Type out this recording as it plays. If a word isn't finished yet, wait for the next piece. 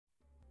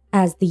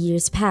As the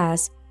years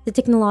pass, the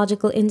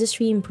technological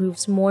industry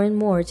improves more and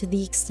more to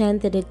the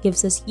extent that it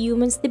gives us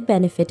humans the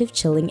benefit of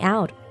chilling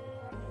out.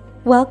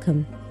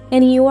 Welcome,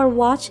 and you are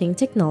watching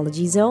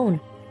Technology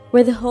Zone,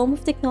 where the home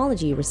of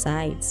technology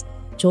resides.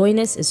 Join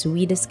us as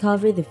we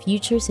discover the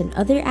futures and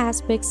other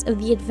aspects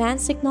of the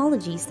advanced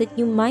technologies that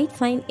you might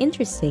find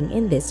interesting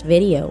in this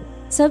video.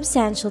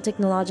 Substantial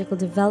technological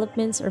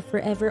developments are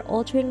forever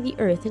altering the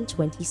Earth in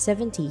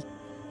 2070.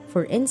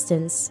 For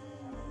instance,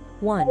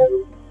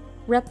 1.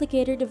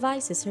 Replicator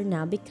devices are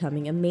now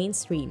becoming a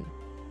mainstream.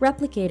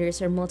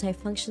 Replicators are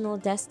multifunctional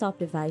desktop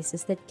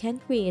devices that can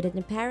create an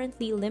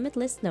apparently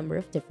limitless number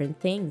of different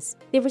things.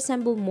 They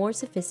resemble more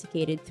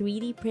sophisticated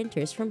 3D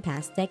printers from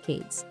past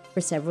decades.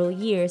 For several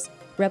years,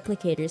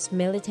 replicators'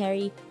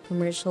 military,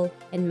 commercial,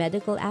 and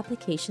medical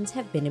applications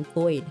have been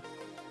employed.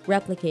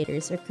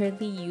 Replicators are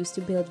currently used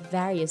to build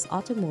various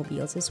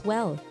automobiles as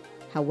well.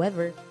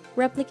 However,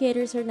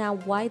 replicators are now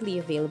widely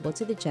available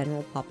to the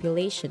general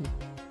population.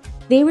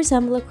 They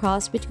resemble a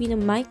cross between a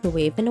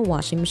microwave and a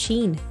washing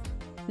machine.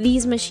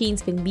 These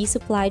machines can be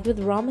supplied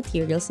with raw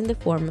materials in the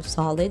form of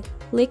solid,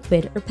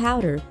 liquid, or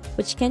powder,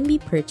 which can be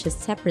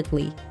purchased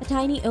separately. A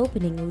tiny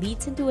opening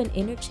leads into an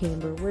inner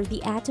chamber where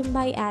the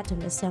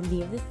atom-by-atom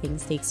assembly of the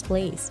things takes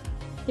place.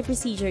 The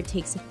procedure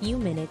takes a few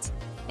minutes,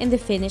 and the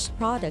finished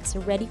products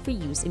are ready for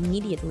use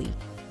immediately.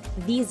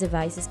 These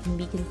devices can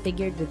be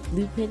configured with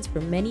blueprints for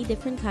many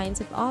different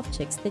kinds of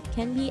objects that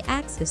can be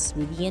accessed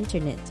through the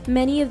internet.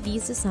 Many of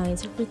these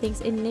designs are for things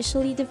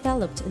initially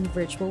developed in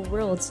virtual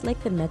worlds like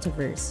the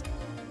metaverse.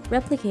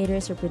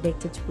 Replicators are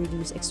predicted to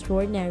produce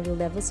extraordinary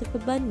levels of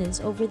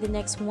abundance over the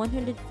next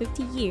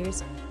 150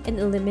 years and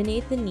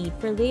eliminate the need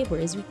for labor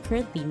as we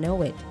currently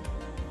know it.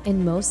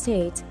 In most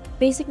states,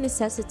 basic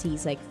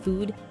necessities like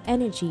food,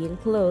 energy, and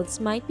clothes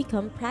might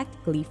become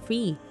practically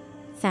free.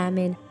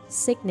 Famine,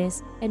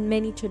 sickness, and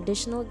many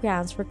traditional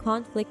grounds for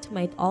conflict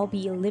might all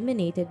be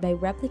eliminated by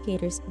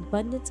replicators'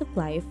 abundant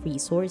supply of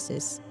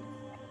resources.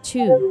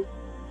 2.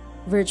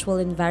 Virtual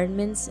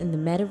environments in the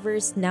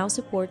metaverse now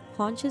support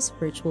conscious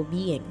virtual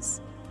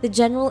beings. The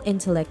general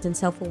intellect and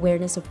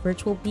self-awareness of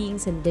virtual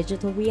beings in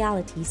digital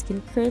realities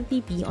can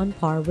currently be on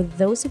par with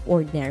those of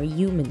ordinary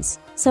humans.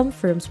 Some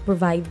firms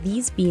provide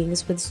these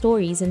beings with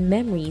stories and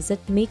memories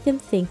that make them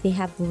think they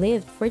have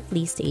lived for at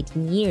least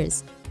 18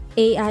 years.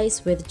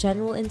 AIs with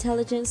general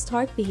intelligence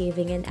start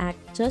behaving and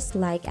act just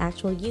like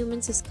actual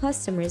humans as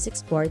customers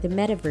explore the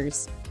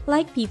metaverse.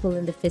 Like people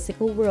in the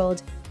physical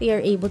world, they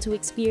are able to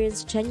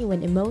experience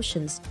genuine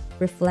emotions,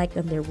 reflect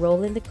on their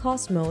role in the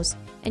cosmos,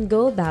 and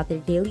go about their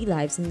daily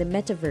lives in the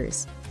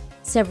metaverse.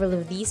 Several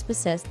of these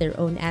possess their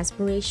own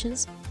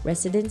aspirations,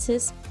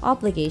 residences,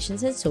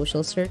 obligations, and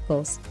social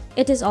circles.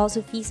 It is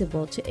also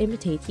feasible to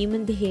imitate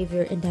human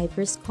behavior in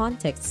diverse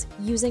contexts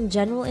using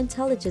general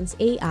intelligence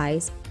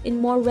AIs in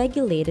more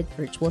regulated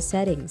virtual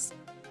settings.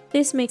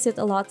 This makes it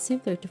a lot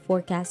simpler to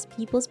forecast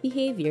people's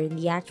behavior in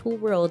the actual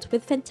world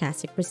with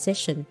fantastic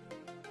precision.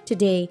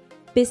 Today,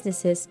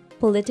 businesses,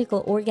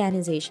 political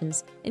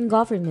organizations, and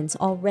governments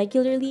all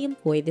regularly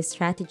employ this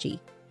strategy.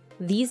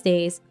 These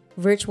days,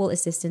 virtual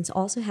assistants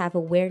also have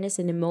awareness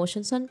and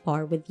emotions on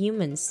par with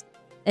humans.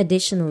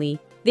 Additionally,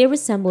 they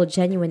resemble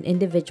genuine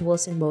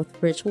individuals in both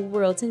virtual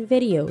worlds and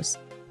videos.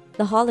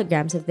 The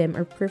holograms of them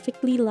are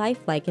perfectly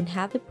lifelike and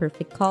have the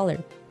perfect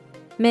color.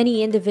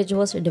 Many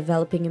individuals are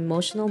developing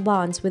emotional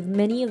bonds with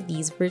many of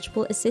these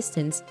virtual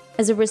assistants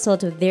as a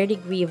result of their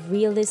degree of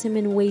realism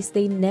in ways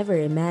they never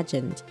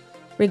imagined.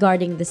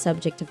 Regarding the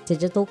subject of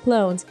digital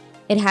clones,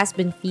 it has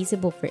been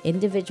feasible for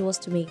individuals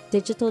to make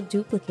digital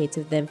duplicates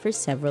of them for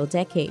several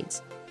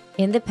decades.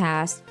 In the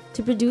past,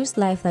 to produce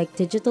lifelike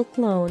digital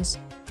clones,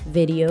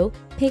 video,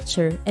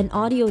 picture, and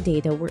audio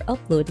data were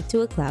uploaded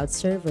to a cloud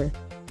server.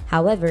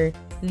 However,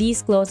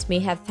 these clones may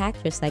have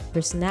factors like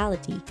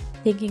personality,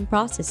 thinking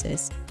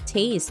processes,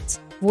 tastes,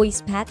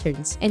 voice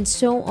patterns, and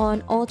so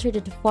on altered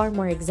at a far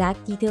more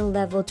exact detail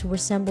level to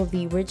resemble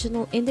the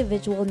original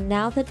individual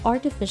now that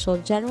artificial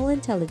general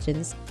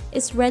intelligence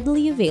is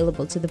readily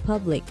available to the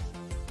public.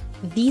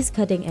 These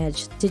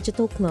cutting-edge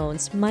digital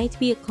clones might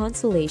be a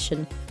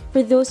consolation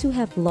for those who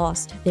have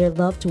lost their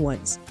loved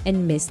ones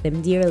and miss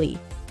them dearly.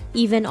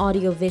 Even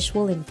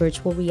audiovisual and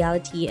virtual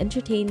reality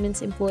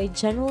entertainments employ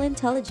general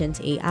intelligence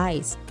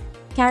AIs.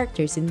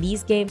 Characters in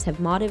these games have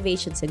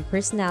motivations and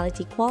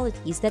personality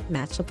qualities that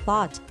match the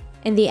plot,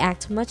 and they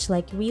act much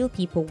like real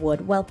people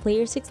would while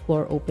players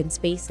explore open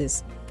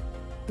spaces.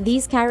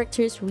 These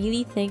characters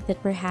really think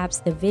that perhaps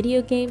the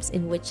video games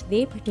in which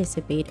they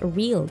participate are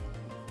real.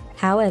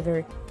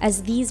 However,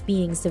 as these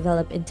beings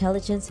develop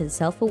intelligence and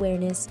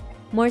self-awareness,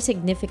 more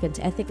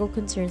significant ethical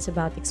concerns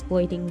about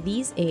exploiting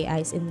these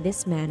AIs in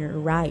this manner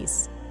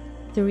arise.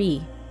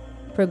 3.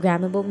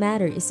 Programmable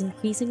matter is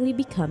increasingly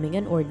becoming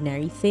an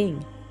ordinary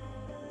thing.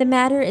 The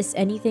matter is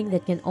anything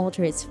that can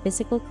alter its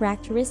physical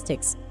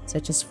characteristics,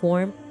 such as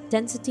form,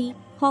 density,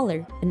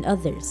 color, and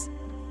others.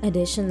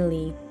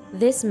 Additionally,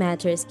 this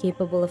matter is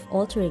capable of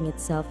altering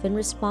itself in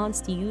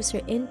response to user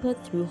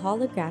input through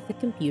holographic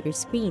computer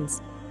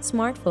screens,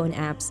 smartphone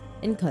apps,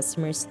 and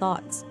customers'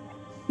 thoughts.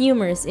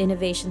 Numerous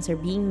innovations are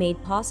being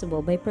made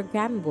possible by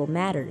programmable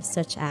matter,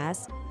 such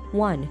as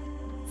 1.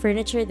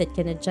 Furniture that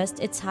can adjust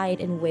its height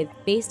and width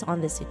based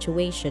on the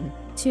situation.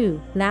 2.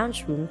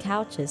 Lounge room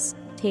couches,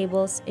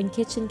 tables, and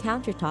kitchen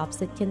countertops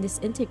that can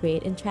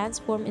disintegrate and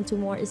transform into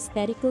more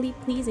aesthetically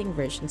pleasing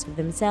versions of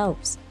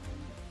themselves.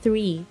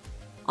 3.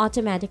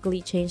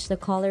 Automatically change the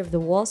color of the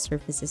wall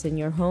surfaces in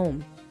your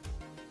home.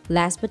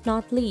 Last but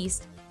not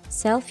least,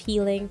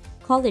 self-healing,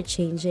 color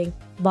changing,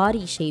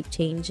 body shape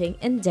changing,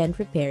 and dent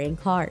repairing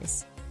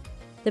cars.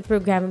 The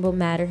programmable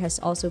matter has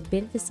also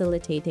been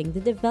facilitating the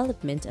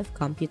development of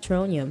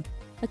computronium,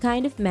 a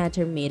kind of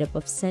matter made up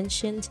of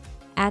sentient,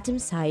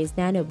 atom-sized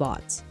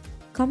nanobots.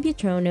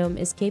 Computronium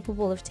is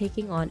capable of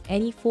taking on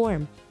any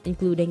form,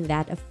 including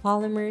that of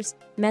polymers,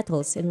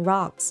 metals, and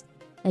rocks.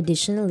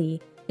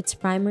 Additionally, its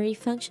primary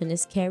function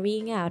is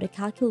carrying out a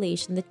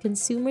calculation that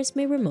consumers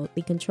may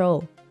remotely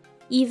control.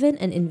 Even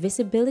an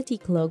invisibility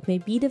cloak may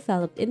be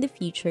developed in the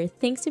future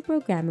thanks to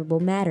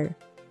programmable matter.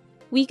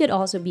 We could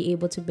also be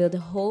able to build a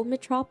whole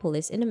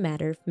metropolis in a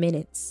matter of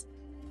minutes.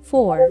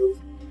 4.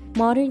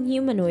 Modern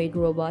humanoid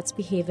robots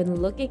behave and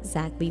look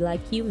exactly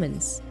like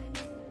humans.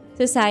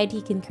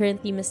 Society can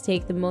currently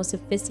mistake the most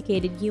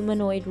sophisticated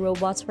humanoid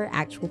robots for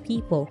actual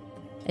people.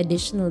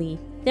 Additionally,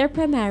 they're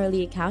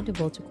primarily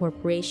accountable to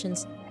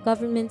corporations,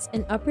 governments,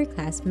 and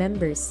upper-class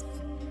members.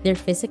 Their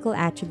physical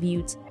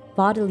attributes,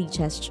 bodily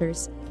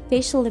gestures,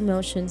 facial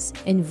emotions,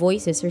 and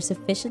voices are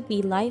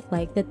sufficiently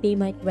lifelike that they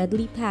might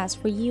readily pass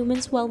for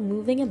humans while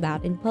moving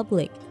about in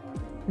public.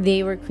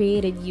 They were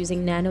created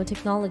using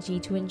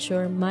nanotechnology to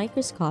ensure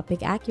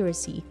microscopic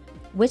accuracy,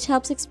 which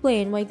helps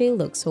explain why they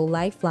look so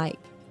lifelike.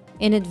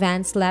 In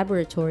advanced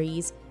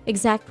laboratories,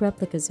 exact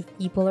replicas of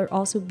people are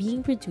also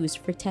being produced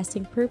for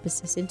testing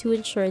purposes and to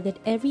ensure that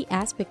every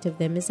aspect of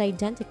them is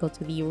identical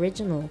to the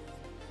original.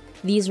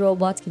 These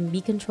robots can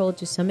be controlled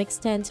to some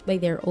extent by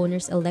their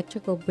owner's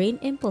electrical brain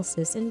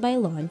impulses and by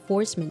law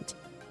enforcement.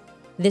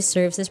 This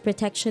serves as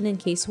protection in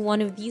case one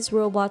of these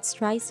robots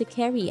tries to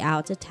carry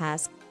out a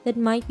task that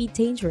might be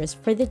dangerous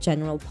for the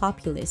general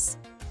populace.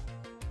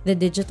 The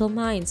digital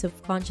minds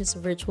of conscious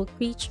virtual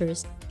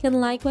creatures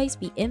can likewise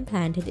be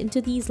implanted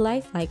into these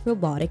lifelike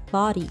robotic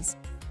bodies.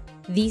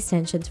 These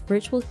sentient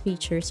virtual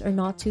creatures are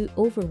not too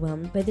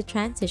overwhelmed by the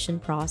transition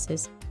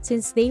process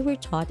since they were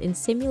taught in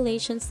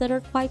simulations that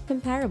are quite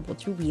comparable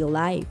to real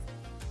life.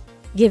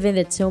 Given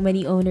that so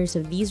many owners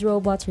of these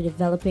robots are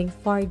developing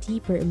far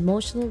deeper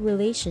emotional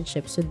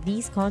relationships with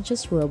these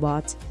conscious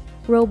robots,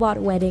 robot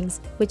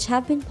weddings, which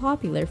have been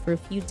popular for a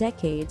few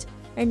decades,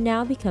 are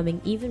now becoming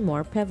even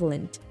more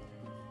prevalent.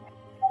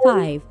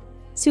 5.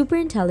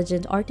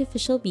 Superintelligent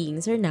artificial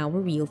beings are now a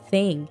real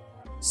thing.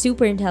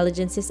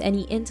 Superintelligence is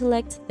any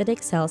intellect that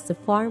excels the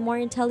far more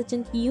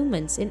intelligent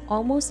humans in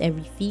almost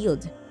every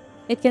field.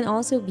 It can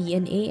also be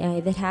an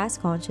AI that has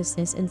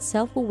consciousness and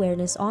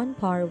self-awareness on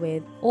par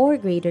with or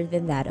greater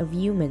than that of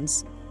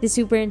humans. The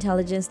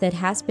superintelligence that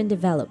has been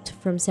developed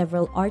from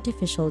several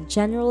artificial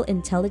general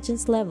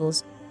intelligence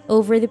levels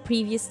over the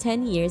previous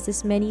 10 years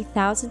is many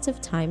thousands of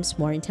times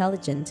more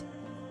intelligent.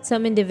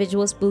 Some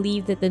individuals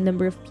believe that the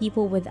number of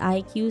people with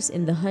IQs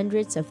in the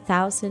hundreds of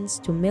thousands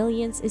to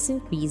millions is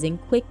increasing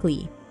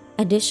quickly.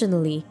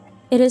 Additionally,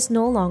 it is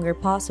no longer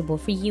possible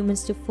for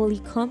humans to fully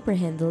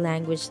comprehend the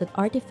language that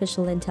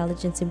artificial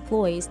intelligence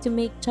employs to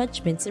make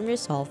judgments and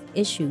resolve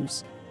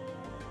issues.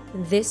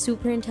 This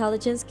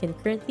superintelligence can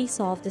currently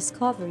solve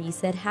discoveries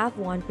that have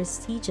won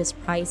prestigious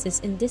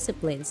prizes in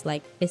disciplines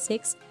like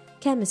physics,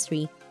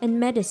 chemistry, and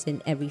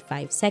medicine every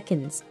 5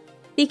 seconds.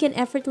 They can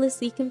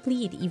effortlessly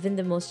complete even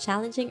the most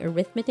challenging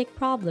arithmetic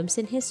problems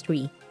in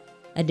history.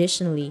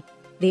 Additionally,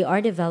 they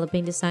are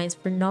developing designs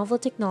for novel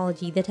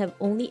technology that have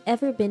only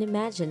ever been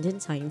imagined in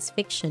science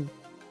fiction.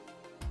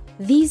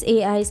 These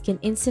AIs can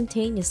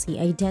instantaneously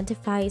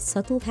identify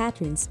subtle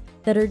patterns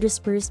that are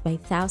dispersed by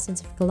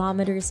thousands of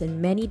kilometers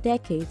and many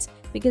decades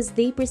because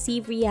they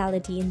perceive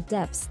reality in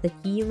depths that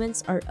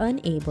humans are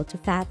unable to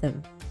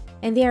fathom.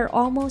 And they are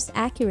almost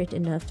accurate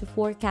enough to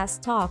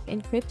forecast stock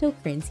and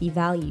cryptocurrency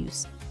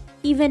values.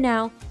 Even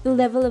now, the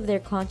level of their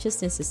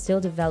consciousness is still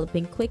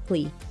developing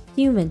quickly.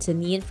 Humans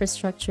and the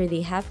infrastructure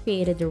they have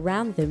created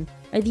around them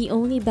are the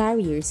only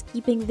barriers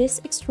keeping this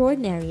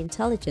extraordinary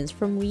intelligence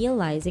from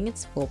realizing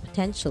its full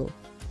potential.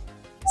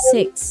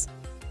 6.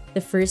 The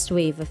first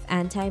wave of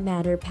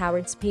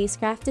antimatter-powered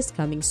spacecraft is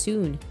coming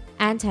soon.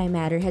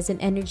 Antimatter has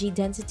an energy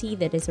density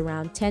that is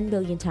around 10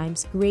 billion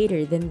times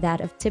greater than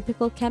that of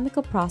typical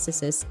chemical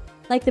processes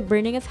like the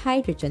burning of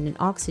hydrogen and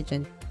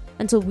oxygen.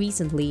 Until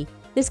recently,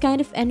 this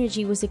kind of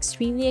energy was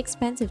extremely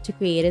expensive to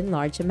create in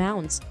large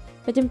amounts,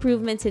 but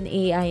improvements in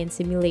AI and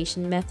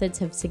simulation methods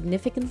have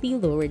significantly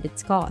lowered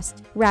its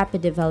cost.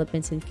 Rapid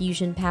developments in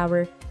fusion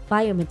power,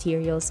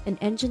 biomaterials, and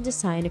engine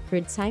design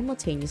occurred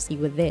simultaneously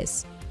with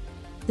this.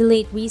 The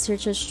late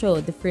researchers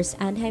showed the first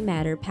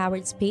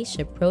antimatter-powered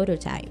spaceship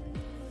prototype.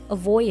 A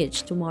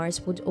voyage to Mars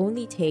would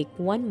only take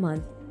 1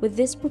 month with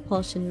this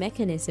propulsion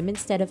mechanism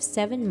instead of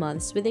 7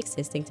 months with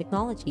existing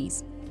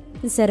technologies.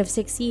 Instead of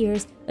 6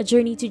 years, a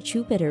journey to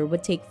Jupiter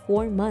would take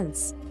 4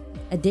 months.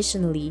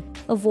 Additionally,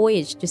 a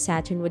voyage to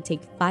Saturn would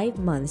take 5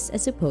 months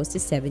as opposed to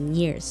 7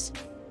 years.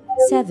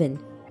 7.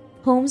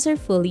 Homes are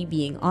fully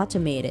being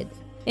automated.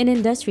 In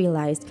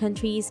industrialized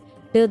countries,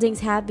 buildings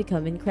have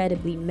become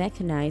incredibly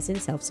mechanized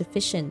and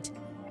self-sufficient.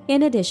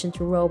 In addition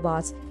to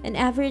robots, an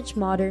average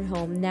modern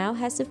home now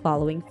has the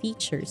following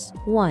features.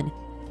 1.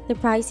 The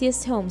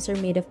priciest homes are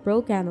made of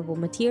programmable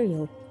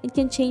material and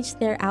can change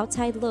their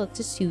outside look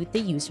to suit the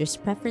user's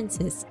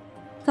preferences.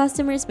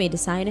 Customers may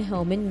design a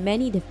home in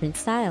many different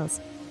styles,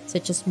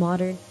 such as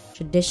modern,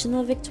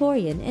 traditional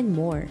Victorian, and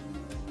more.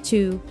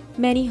 2.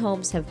 Many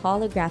homes have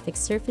holographic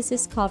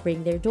surfaces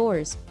covering their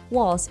doors,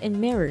 walls, and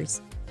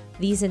mirrors.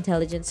 These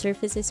intelligent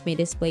surfaces may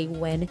display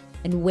when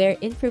and where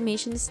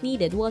information is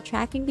needed while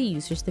tracking the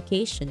user's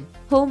location.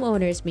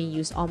 Homeowners may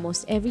use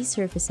almost every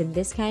surface in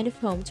this kind of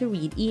home to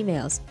read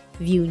emails,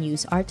 view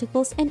news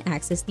articles, and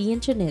access the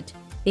internet.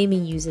 They may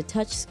use a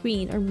touch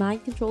screen or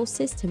mind control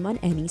system on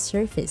any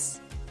surface.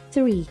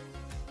 3.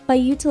 By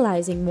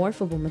utilizing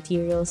morphable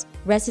materials,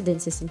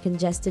 residences in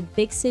congested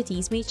big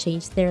cities may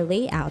change their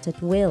layout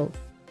at will.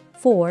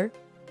 4.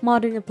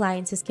 Modern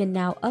appliances can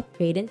now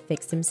upgrade and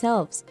fix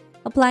themselves.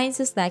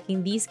 Appliances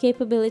lacking these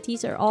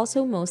capabilities are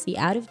also mostly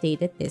out of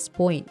date at this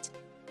point.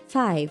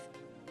 5.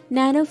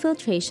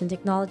 Nanofiltration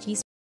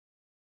technologies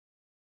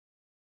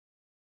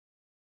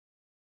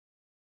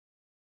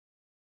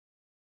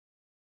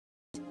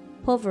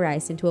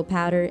pulverized into a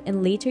powder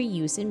and later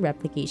used in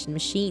replication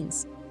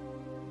machines.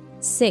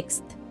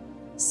 6th.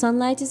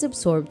 Sunlight is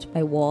absorbed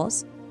by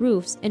walls,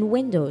 roofs, and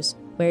windows,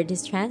 where it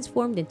is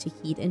transformed into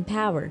heat and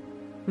power.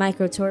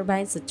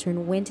 Microturbines that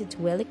turn wind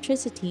into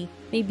electricity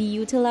may be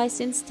utilized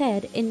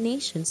instead in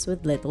nations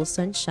with little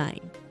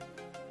sunshine.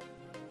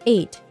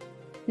 8.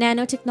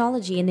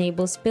 Nanotechnology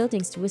enables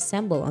buildings to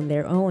assemble on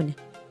their own.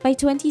 By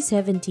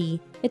 2070,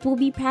 it will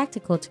be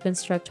practical to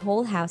construct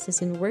whole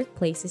houses and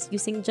workplaces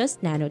using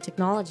just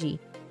nanotechnology.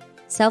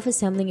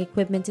 Self-assembling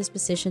equipment is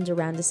positioned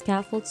around a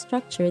scaffold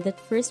structure that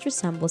first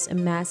resembles a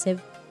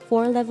massive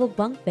 4-level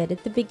bunk bed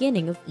at the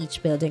beginning of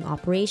each building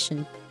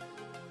operation.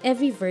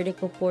 Every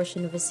vertical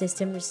portion of a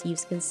system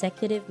receives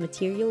consecutive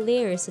material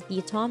layers at the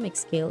atomic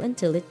scale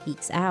until it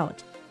peaks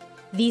out.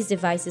 These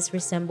devices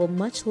resemble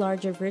much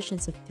larger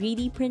versions of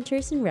 3D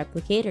printers and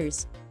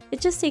replicators. It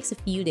just takes a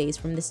few days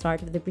from the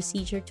start of the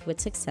procedure to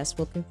its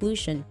successful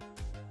conclusion.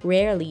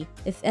 Rarely,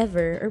 if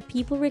ever, are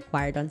people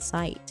required on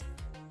site.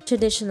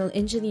 Traditional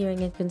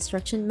engineering and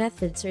construction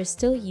methods are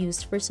still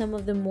used for some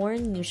of the more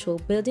unusual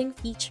building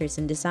features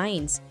and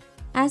designs.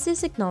 As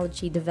this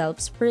technology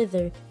develops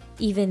further,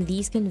 even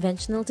these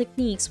conventional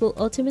techniques will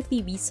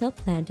ultimately be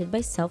supplanted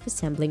by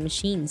self-assembling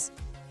machines.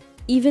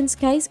 Even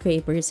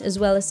skyscrapers, as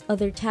well as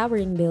other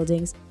towering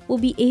buildings, will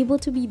be able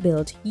to be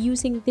built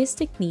using this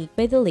technique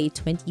by the late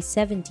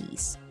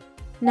 2070s.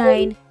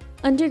 9.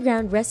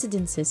 Underground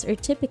residences are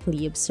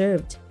typically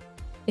observed.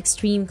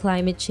 Extreme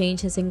climate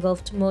change has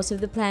engulfed most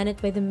of the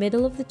planet by the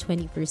middle of the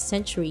 21st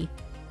century.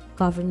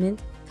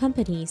 Government,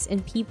 companies,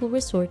 and people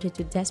resorted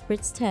to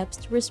desperate steps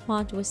to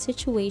respond to a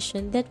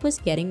situation that was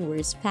getting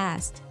worse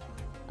fast.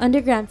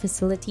 Underground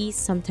facilities,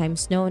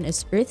 sometimes known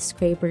as earth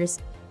scrapers,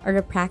 are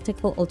a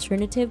practical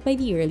alternative by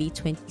the early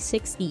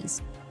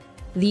 2060s.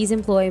 These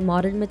employ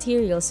modern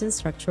materials and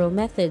structural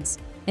methods,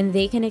 and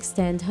they can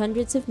extend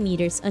hundreds of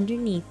meters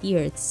underneath the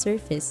Earth's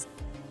surface.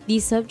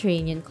 These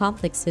subterranean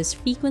complexes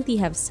frequently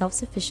have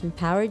self-sufficient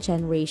power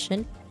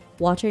generation,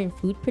 water and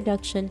food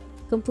production,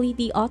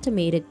 completely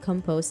automated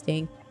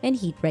composting, and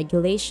heat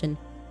regulation.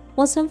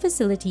 While some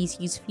facilities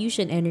use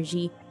fusion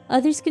energy,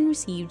 others can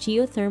receive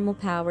geothermal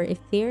power if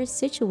they are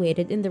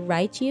situated in the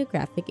right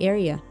geographic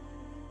area.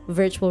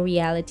 Virtual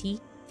reality,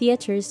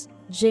 theaters,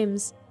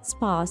 gyms,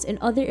 spas, and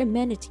other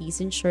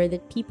amenities ensure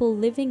that people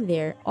living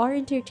there are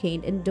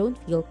entertained and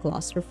don't feel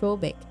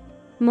claustrophobic.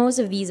 Most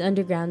of these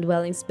underground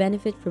dwellings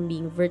benefit from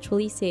being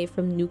virtually safe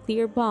from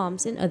nuclear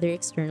bombs and other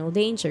external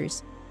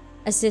dangers.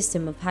 A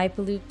system of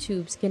hyperloop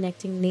tubes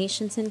connecting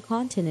nations and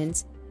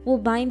continents will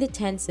bind the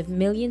tens of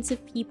millions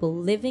of people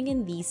living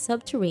in these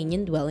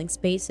subterranean dwelling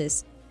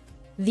spaces.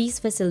 These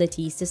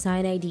facilities'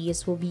 design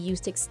ideas will be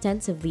used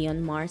extensively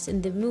on Mars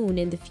and the Moon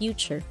in the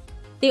future.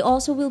 They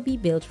also will be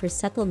built for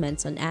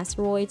settlements on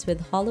asteroids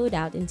with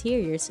hollowed-out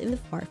interiors in the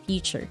far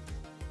future.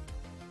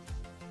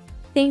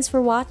 Thanks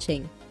for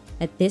watching.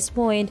 At this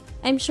point,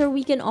 I'm sure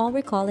we can all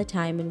recall a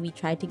time when we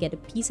tried to get a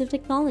piece of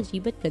technology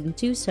but couldn't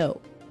do so.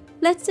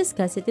 Let's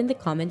discuss it in the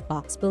comment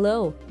box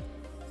below.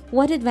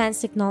 What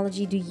advanced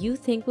technology do you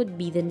think would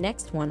be the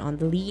next one on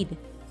the lead?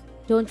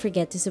 Don't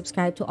forget to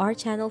subscribe to our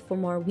channel for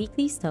more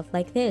weekly stuff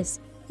like this,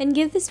 and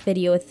give this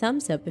video a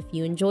thumbs up if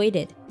you enjoyed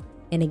it.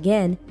 And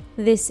again,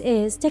 this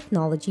is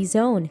Technology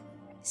Zone.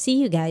 See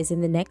you guys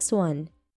in the next one.